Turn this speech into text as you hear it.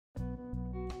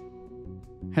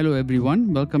Hello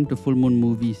everyone, welcome to Fullmoon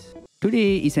Movies.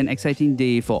 Today is an exciting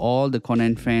day for all the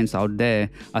Conan fans out there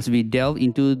as we delve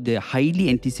into the highly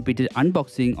anticipated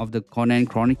unboxing of the Conan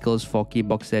Chronicles 4K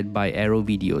box set by Arrow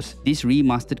Videos. This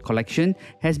remastered collection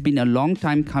has been a long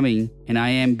time coming and I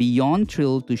am beyond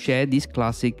thrilled to share this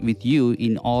classic with you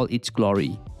in all its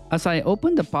glory. As I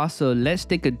open the parcel, let's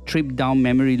take a trip down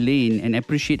memory lane and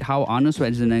appreciate how Arnold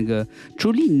Schwarzenegger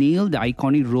truly nailed the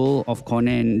iconic role of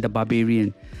Conan the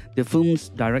Barbarian. The film's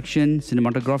direction,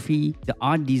 cinematography, the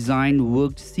art design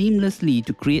worked seamlessly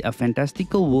to create a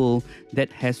fantastical world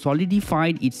that has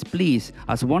solidified its place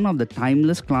as one of the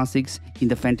timeless classics in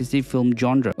the fantasy film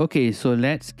genre. Okay, so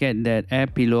let's get that air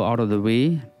pillow out of the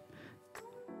way.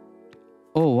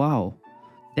 Oh wow,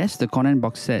 that's the Conan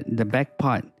box set, the back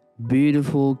part.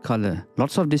 Beautiful color,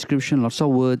 lots of description, lots of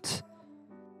words.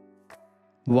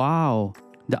 Wow,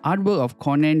 the artwork of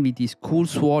Conan with his cool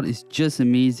sword is just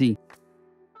amazing.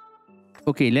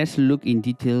 Okay, let's look in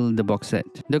detail the box set.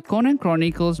 The Conan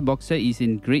Chronicles box set is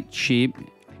in great shape.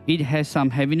 It has some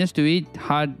heaviness to it,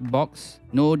 hard box,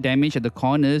 no damage at the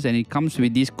corners, and it comes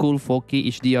with this cool 4K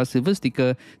HDR silver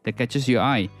sticker that catches your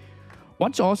eye.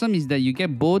 What's awesome is that you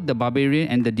get both the Barbarian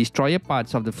and the Destroyer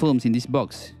parts of the films in this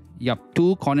box. Yup,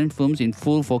 two Conan films in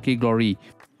full 4K glory.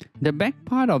 The back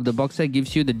part of the box set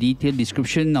gives you the detailed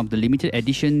description of the limited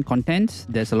edition contents.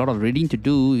 There's a lot of reading to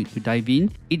do to dive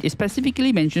in. It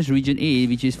specifically mentions Region A,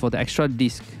 which is for the extra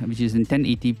disc, which is in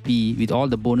 1080p with all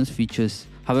the bonus features.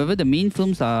 However, the main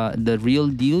films are the real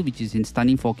deal, which is in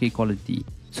stunning 4K quality.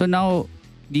 So now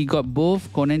we got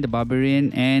both Conan the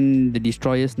Barbarian and the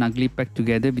Destroyer snugly packed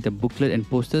together with a booklet and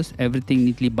posters, everything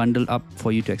neatly bundled up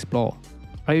for you to explore.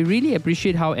 I really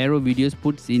appreciate how Arrow Videos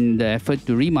puts in the effort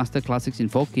to remaster classics in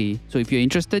 4K. So if you're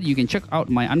interested, you can check out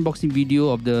my unboxing video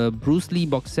of the Bruce Lee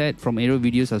box set from Arrow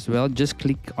Videos as well. Just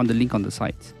click on the link on the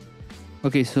site.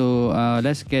 Okay, so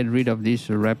let's get rid of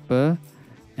this wrapper.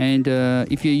 And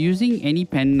if you're using any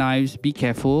pen knives, be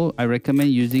careful. I recommend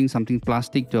using something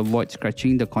plastic to avoid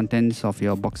scratching the contents of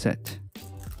your box set.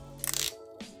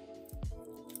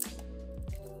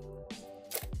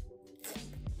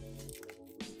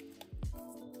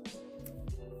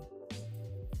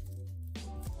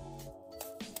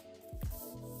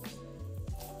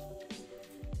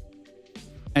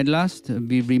 At last,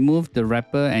 we removed the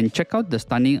wrapper and check out the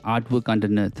stunning artwork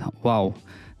underneath. Wow,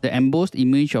 the embossed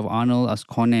image of Arnold as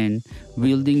Conan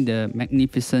wielding the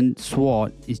magnificent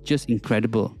sword is just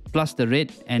incredible. Plus the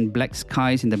red and black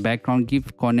skies in the background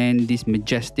give Conan this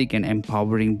majestic and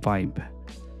empowering vibe.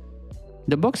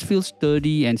 The box feels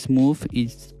sturdy and smooth.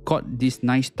 It's got this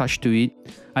nice touch to it.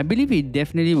 I believe it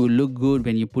definitely will look good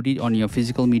when you put it on your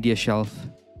physical media shelf.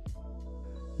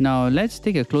 Now let's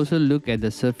take a closer look at the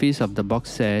surface of the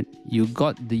box set. You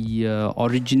got the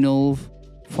original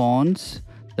fonts,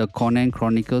 the Conan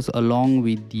Chronicles, along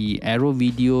with the Arrow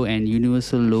Video and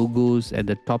Universal logos at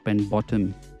the top and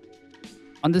bottom.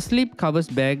 On the slipcover's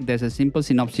back, there's a simple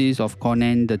synopsis of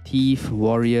Conan the Thief,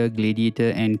 Warrior,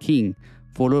 Gladiator and King,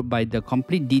 followed by the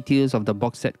complete details of the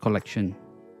box set collection.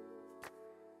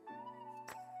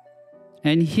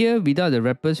 And here, without the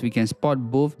wrappers, we can spot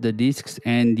both the discs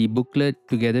and the booklet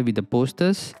together with the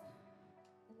posters.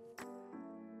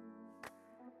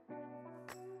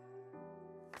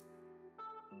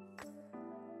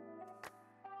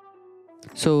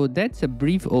 So that's a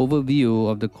brief overview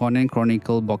of the Conan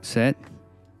Chronicle box set.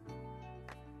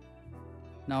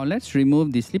 Now let's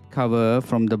remove the slipcover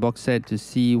from the box set to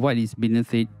see what is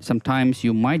beneath it. Sometimes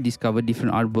you might discover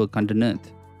different artwork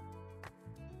underneath.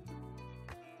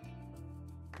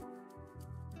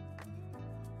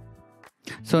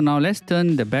 So now let's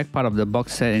turn the back part of the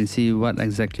box set and see what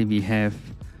exactly we have.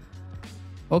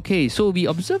 Okay, so we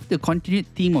observe the continued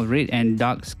theme of red and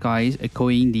dark skies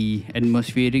echoing the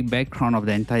atmospheric background of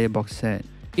the entire box set.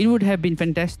 It would have been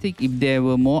fantastic if there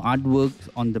were more artwork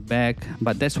on the back,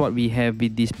 but that's what we have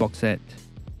with this box set.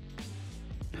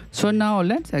 So now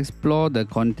let's explore the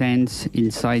contents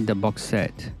inside the box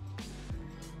set.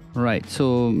 Right,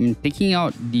 so taking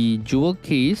out the jewel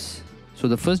case. So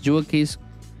the first jewel case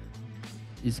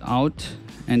is out,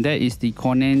 and that is the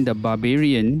Conan the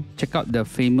Barbarian. Check out the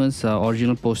famous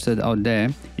original poster out there.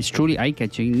 It's truly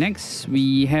eye-catching. Next,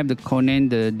 we have the Conan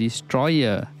the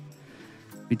Destroyer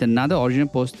with another original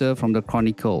poster from the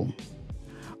Chronicle.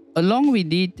 Along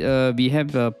with it, we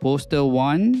have poster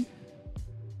 1.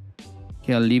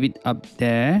 Okay, I'll leave it up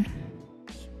there.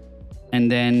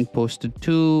 And then poster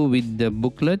 2 with the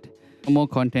booklet. More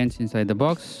contents inside the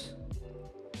box.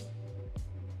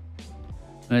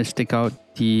 Let's take out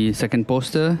the second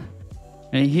poster.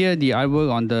 And here the artwork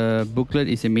on the booklet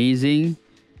is amazing.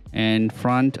 And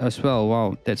front as well.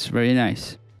 Wow, that's very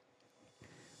nice.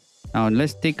 Now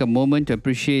let's take a moment to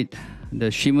appreciate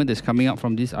the shimmer that's coming out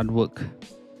from this artwork.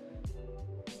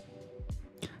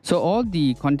 So all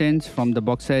the contents from the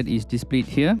box set is displayed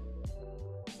here,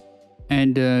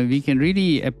 and we can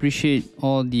really appreciate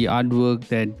all the artwork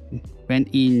that went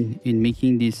in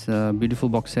making this beautiful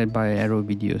box set by Arrow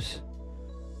Videos.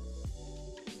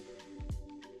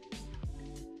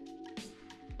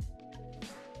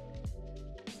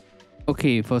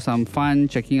 Okay, for some fun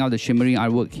checking out the shimmering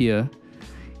artwork here.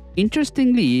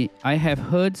 Interestingly, I have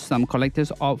heard some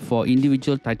collectors opt for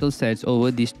individual title sets over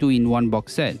this 2-in-1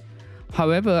 box set.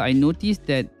 However, I noticed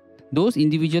that those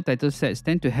individual title sets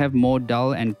tend to have more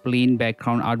dull and plain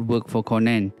background artwork for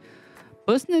Conan.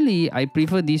 Personally, I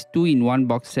prefer this 2-in-1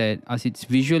 box set as it's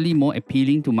visually more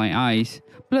appealing to my eyes.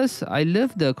 Plus, I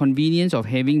love the convenience of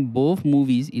having both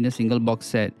movies in a single box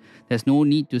set. There's no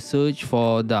need to search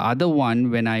for the other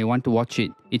one when I want to watch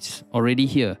it. It's already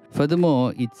here.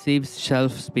 Furthermore, it saves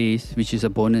shelf space, which is a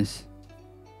bonus.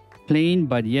 Plain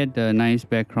but yet a nice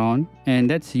background, and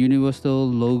that's Universal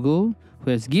logo,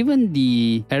 who has given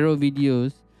the Arrow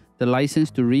Videos the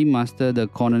license to remaster the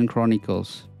Conan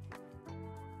Chronicles.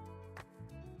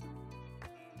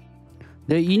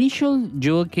 The initial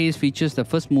jewel case features the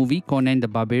first movie, Conan the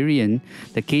Barbarian.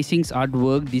 The casing's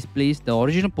artwork displays the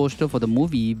original poster for the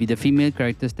movie, with the female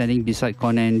character standing beside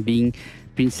Conan being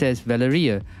Princess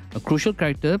Valeria, a crucial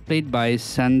character played by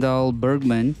Sandal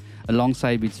Bergman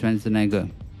alongside with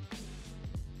Schwarzenegger.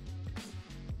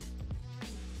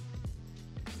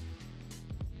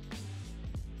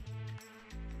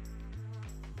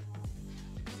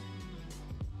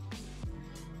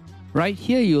 Right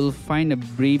here, you'll find a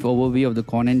brief overview of the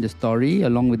Conan the story,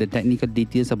 along with the technical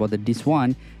details about the disc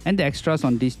 1 and the extras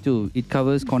on disc 2. It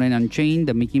covers Conan Unchained,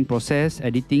 the making process,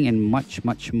 editing, and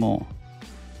much more.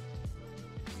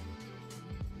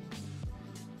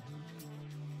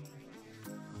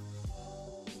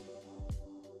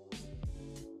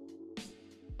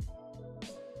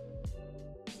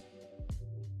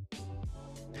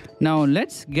 Now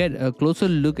let's get a closer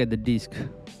look at the disc.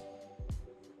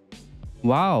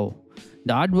 Wow,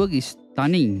 the artwork is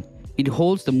stunning. It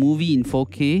holds the movie in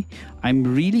 4K. I'm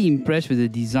really impressed with the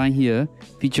design here,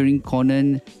 featuring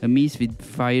Conan amazed with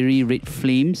fiery red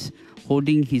flames,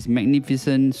 holding his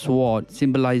magnificent sword,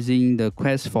 symbolizing the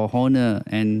quest for honor,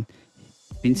 and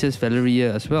Princess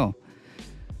Valeria as well.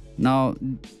 Now,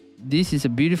 this is a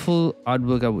beautiful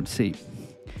artwork, I would say.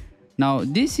 Now,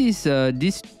 this is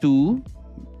disc 2.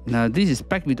 Now, this is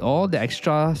packed with all the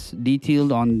extras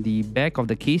detailed on the back of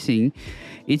the casing.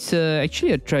 It's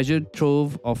actually a treasure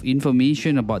trove of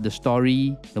information about the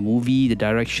story, the movie, the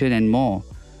direction, and more.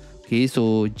 Okay,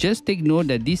 so just take note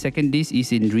that this second disc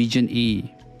is in region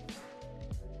A.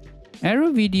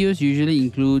 Arrow Videos usually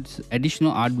includes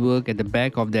additional artwork at the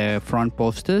back of their front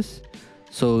posters.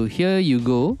 So here you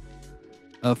go,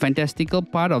 a fantastical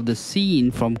part of the scene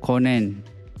from Conan.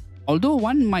 Although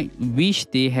one might wish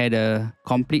they had a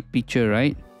complete picture,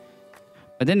 right?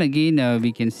 But then again,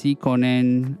 we can see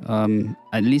Conan,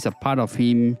 at least a part of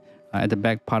him at the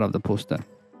back part of the poster.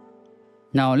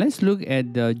 Now let's look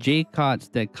at the J cards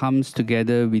that comes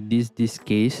together with this disc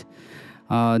case.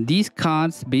 These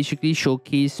cards basically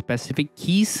showcase specific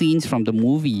key scenes from the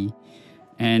movie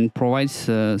and provides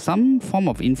some form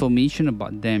of information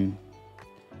about them.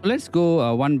 Let's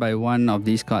go one by one of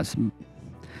these cards.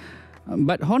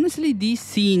 But honestly, these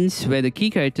scenes where the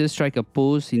key characters strike a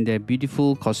pose in their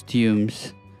beautiful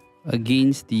costumes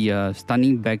against the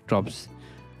stunning backdrops,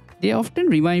 they often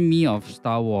remind me of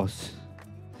Star Wars.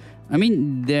 I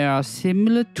mean, there are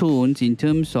similar tones in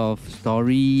terms of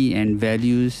story and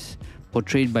values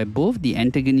portrayed by both the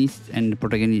antagonists and the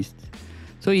protagonists.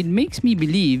 So it makes me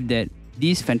believe that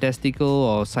these fantastical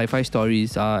or sci-fi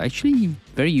stories are actually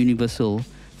very universal,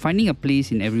 finding a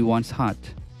place in everyone's heart.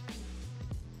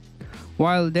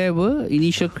 While there were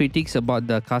initial critics about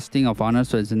the casting of Arnold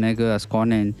Schwarzenegger as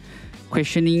Conan,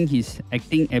 questioning his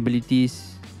acting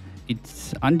abilities,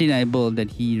 it's undeniable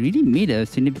that he really made a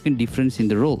significant difference in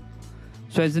the role.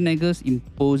 Schwarzenegger's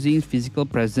imposing physical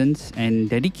presence and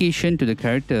dedication to the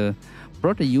character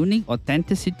brought a unique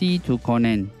authenticity to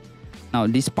Conan. Now,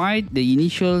 despite the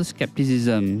initial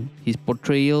skepticism, his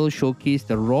portrayal showcased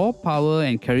the raw power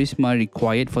and charisma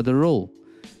required for the role,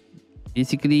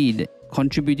 basically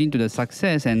contributing to the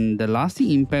success and the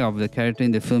lasting impact of the character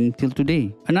in the film till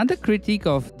today. Another critique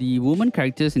of the woman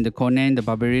characters in the Conan the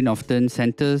Barbarian often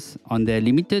centers on their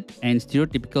limited and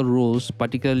stereotypical roles,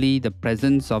 particularly the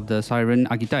presence of the siren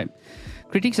archetype.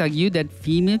 Critics argue that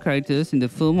female characters in the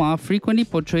film are frequently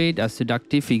portrayed as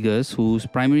seductive figures whose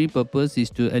primary purpose is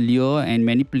to allure and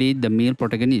manipulate the male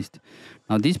protagonist.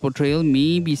 Now, this portrayal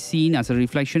may be seen as a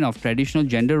reflection of traditional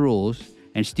gender roles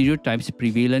and stereotypes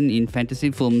prevalent in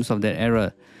fantasy films of that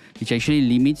era, which actually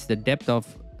limits the depth of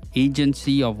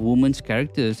agency of women's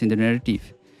characters in the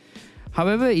narrative.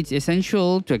 However, it's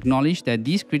essential to acknowledge that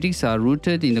these critiques are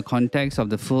rooted in the context of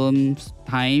the film's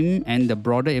time and the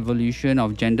broader evolution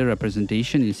of gender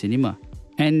representation in cinema.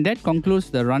 And that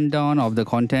concludes the rundown of the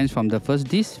contents from the first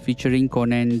disc featuring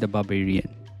Conan the Barbarian.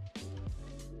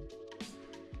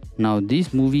 Now,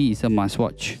 this movie is a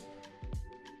must-watch.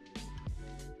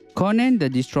 Conan the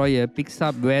Destroyer picks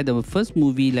up where the first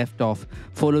movie left off,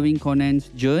 following Conan's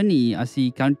journey as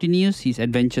he continues his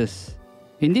adventures.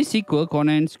 In this sequel,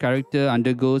 Conan's character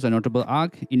undergoes a notable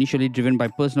arc. Initially driven by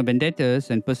personal vendettas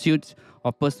and pursuits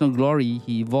of personal glory,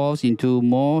 he evolves into a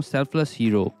more selfless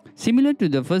hero. Similar to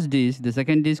the first disc, the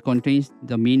second disc contains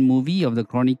the main movie of the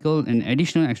Chronicle and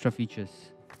additional extra features.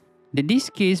 The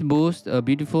disc case boasts a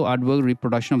beautiful artwork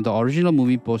reproduction of the original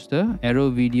movie poster.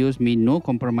 Arrow Videos made no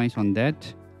compromise on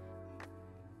that.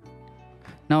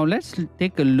 Now let's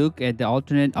take a look at the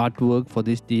alternate artwork for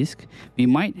this disc. We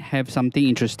might have something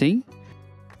interesting.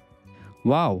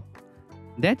 Wow,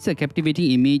 that's a captivating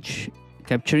image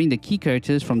capturing the key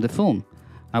characters from the film.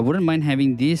 I wouldn't mind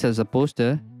having this as a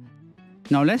poster.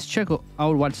 Now let's check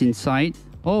out what's inside.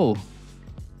 Oh,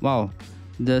 wow.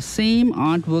 The same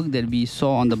artwork that we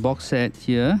saw on the box set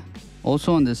here.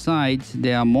 Also on the sides,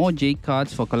 there are more J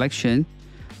cards for collection.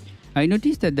 I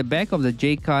noticed that the back of the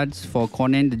J cards for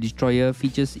Conan the Destroyer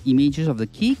features images of the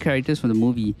key characters from the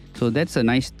movie. So that's a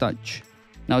nice touch.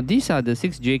 Now these are the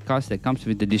 6 J cards that comes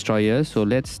with the Destroyer, so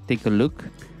let's take a look.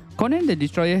 Conan the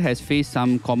Destroyer has faced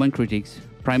some common critics,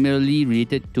 primarily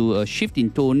related to a shift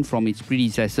in tone from its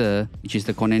predecessor, which is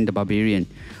the Conan the Barbarian.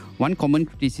 One common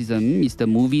criticism is the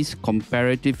movie's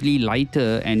comparatively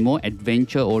lighter and more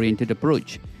adventure-oriented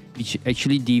approach, which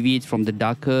actually deviates from the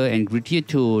darker and grittier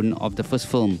tone of the first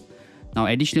film. Now,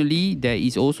 additionally, there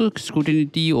is also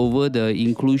scrutiny over the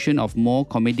inclusion of more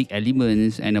comedic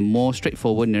elements and a more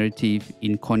straightforward narrative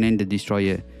in Conan the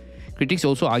Destroyer. Critics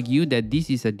also argue that this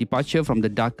is a departure from the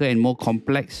darker and more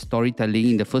complex storytelling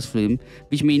in the first film,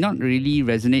 which may not really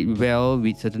resonate well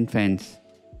with certain fans.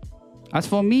 As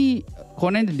for me,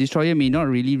 Conan the Destroyer may not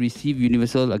really receive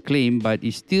universal acclaim, but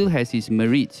it still has its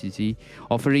merits,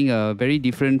 offering a very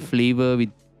different flavor with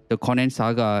the Conan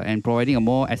saga and providing a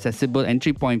more accessible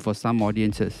entry point for some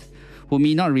audiences who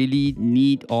may not really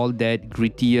need all that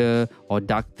grittier or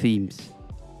dark themes.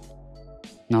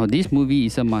 Now, this movie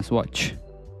is a must-watch.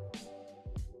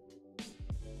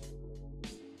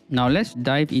 Now, let's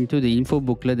dive into the info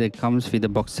booklet that comes with the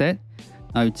box set.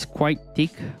 Now, it's quite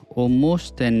thick,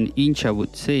 almost an inch, I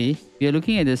would say. We are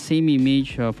looking at the same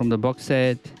image from the box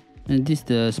set, and this is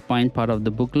the spine part of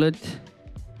the booklet,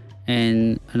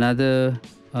 and another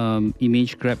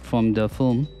image grabbed from the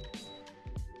film.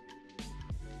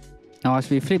 Now, as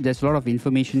we flip, there's a lot of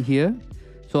information here.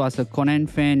 So, as a Conan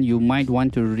fan, you might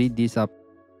want to read this up.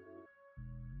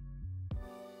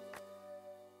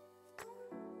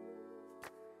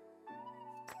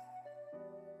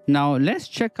 Now, let's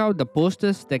check out the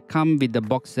posters that come with the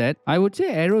box set. I would say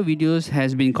Arrow Videos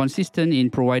has been consistent in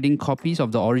providing copies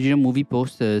of the original movie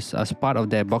posters as part of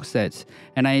their box sets,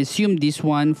 and I assume this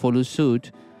one follows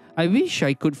suit. I wish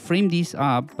I could frame these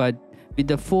up, but with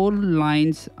the 4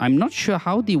 lines, I'm not sure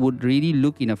how they would really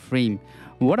look in a frame.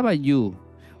 What about you?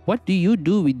 What do you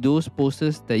do with those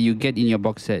posters that you get in your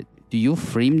box set? Do you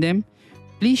frame them?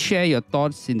 Please share your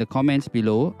thoughts in the comments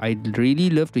below. I'd really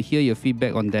love to hear your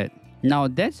feedback on that. Now,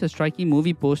 that's a striking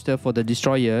movie poster for the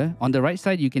Destroyer. On the right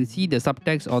side, you can see the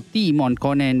subtext or theme on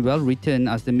Conan well written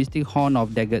as the mystic horn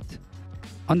of Daggett.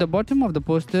 On the bottom of the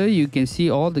poster, you can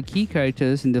see all the key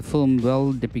characters in the film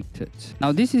well depicted.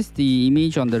 Now, this is the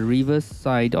image on the reverse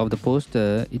side of the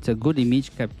poster. It's a good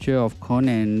image capture of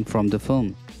Conan from the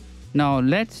film. Now,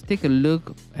 let's take a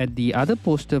look at the other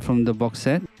poster from the box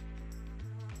set.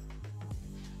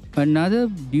 Another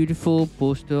beautiful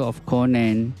poster of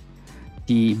Conan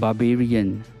the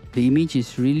Barbarian. The image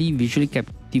is really visually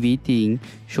captivating,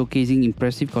 showcasing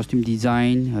impressive costume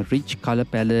design, a rich color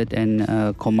palette, and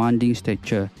a commanding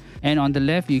stature. And on the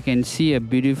left, you can see a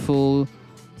beautiful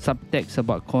subtext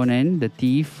about Conan, the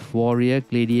thief, warrior,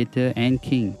 gladiator, and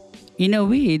king. In a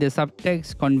way, the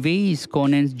subtext conveys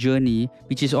Conan's journey,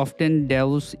 which is often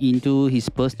delves into his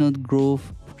personal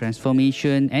growth,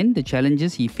 transformation, and the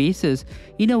challenges he faces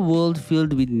in a world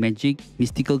filled with magic,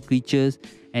 mystical creatures,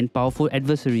 and powerful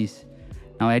adversaries.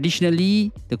 Now,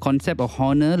 additionally, the concept of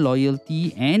honor,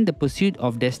 loyalty, and the pursuit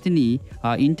of destiny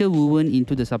are interwoven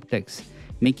into the subtext,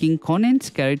 making Conan's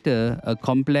character a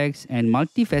complex and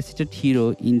multifaceted hero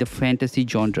in the fantasy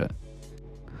genre.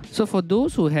 So for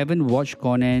those who haven't watched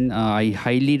Conan, I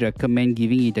highly recommend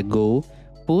giving it a go.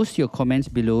 Post your comments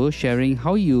below sharing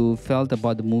how you felt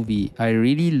about the movie. I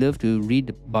really love to read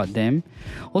about them.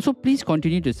 Also, please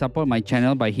continue to support my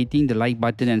channel by hitting the like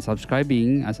button and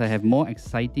subscribing as I have more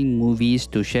exciting movies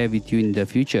to share with you in the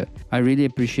future. I really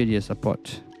appreciate your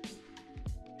support.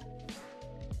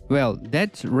 Well,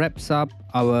 that wraps up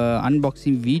our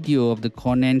unboxing video of the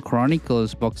Conan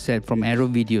Chronicles box set from Arrow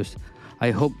Videos. I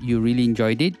hope you really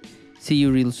enjoyed it. See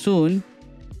you real soon.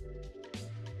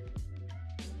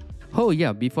 Oh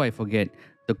yeah, before I forget,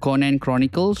 the Conan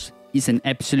Chronicles is an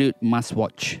absolute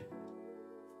must-watch.